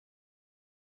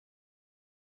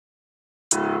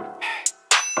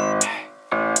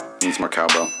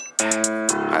cowbell.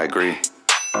 I agree.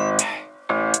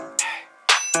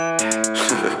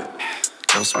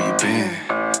 Ghost, where you been?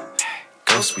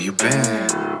 Ghost, where you been?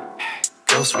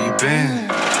 Ghost, where you been?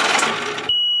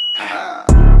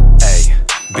 Hey,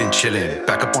 been chillin',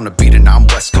 back up on the beat and now I'm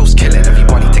West Coast killin'.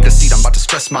 Everybody take a seat, I'm about to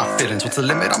stress my feelings. What's the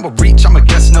limit? I'ma reach, I'ma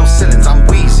guess no ceilings. I'm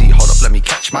wheezy, hold up, let me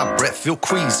catch my breath. Feel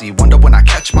queasy, wonder when I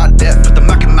catch my death. Put the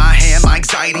mic in my hand, my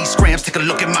anxiety scrams. Take a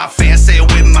look at my fans, say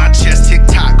it with my chest. Tick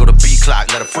tock, go to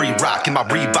B-clock, let a free rock. In my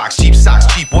Reeboks, cheap socks,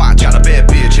 cheap watch. Got a bad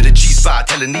bitch at a G-spot,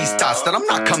 telling these thoughts that I'm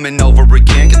not coming over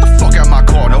again. Get the fuck out my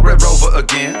car, no Red Rover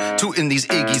again. Tootin' these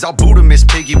Iggies, I'll boot 'em, Miss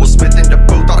Piggy. Will Smith in the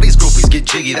booth, all these groupies get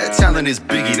jiggy. That talent is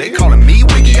biggie, they calling me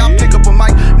Wiggy. I'll pick up a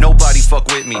mic, nobody fuck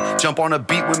with me. Jump on a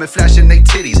beat, women flashing they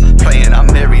titties. Playing I'm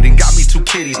married and got me 2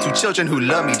 kitties, 2 children who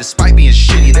love me despite being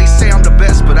shitty. They say I'm the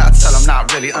best, but I tell them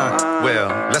not really. Well,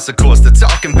 that's of course the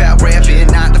talking about rapping.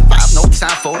 9 to 5, no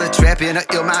time for the trapping. A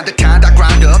ill-minded kind, I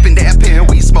grind up in that pen.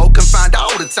 We smoke and find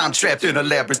all the time trapped in a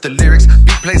labyrinth of lyrics.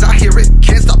 Beat plays, I hear it,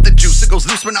 can't stop the juice. It goes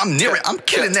loose when I'm near it. I'm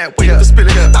killing that way to spill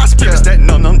it. My spirit's that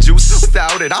numb juice.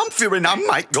 Without it, I'm fearing I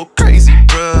might go crazy,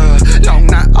 bruh. Long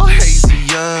night or hazy,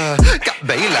 got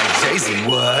bae like Jay-Z,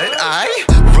 what?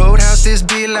 Roadhouse, this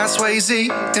beat like Swayze.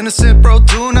 Innocent bro,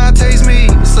 do not taste me.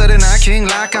 Sledding I king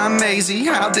like I'm Maisie.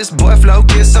 How this boy flow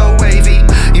gets so wavy.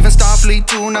 Even Starfleet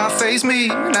do not faze me.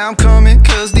 Now I'm coming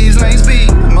cause these lanes be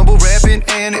mumble rapping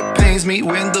and it pains me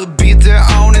when the beat they're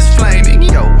on is flaming.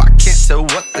 Yo, I can't tell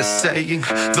what they're saying.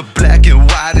 The black and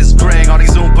white is graying. All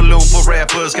these Oompa Loompa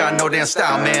rappers got no damn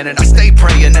style, man. And I stay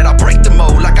praying that I break the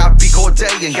mold like I be Corday.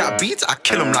 And got beats, I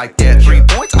kill them like that. 3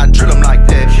 points, I drill them like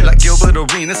that. Like Gilbert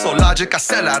Arenas, so logic, I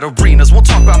sell out arenas. Won't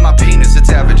talk about my penis, it's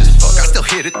average as fuck. I still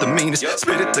hit it the meanest,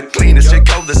 spit it the cleanest.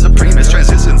 J-Cole the supremest,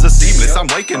 transitions are seamless. I'm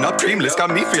waking up dreamless, got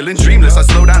me feeling dreamless. I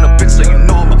slow down a bit so you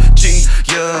know I'm a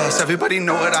genius. Everybody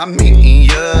know what I mean,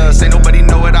 yes. Ain't nobody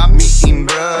know what I mean,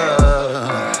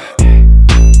 bruh.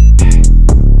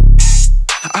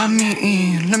 I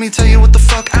mean, let me tell you what the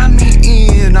fuck I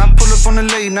mean. I pull up on the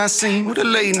late night scene with a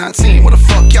late night team. Where the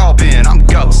fuck y'all been? I'm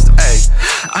Ghost, ayy.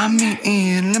 I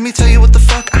mean, let me tell you what the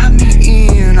fuck I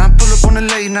mean. I pull up on the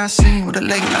late night scene with a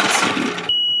late night team.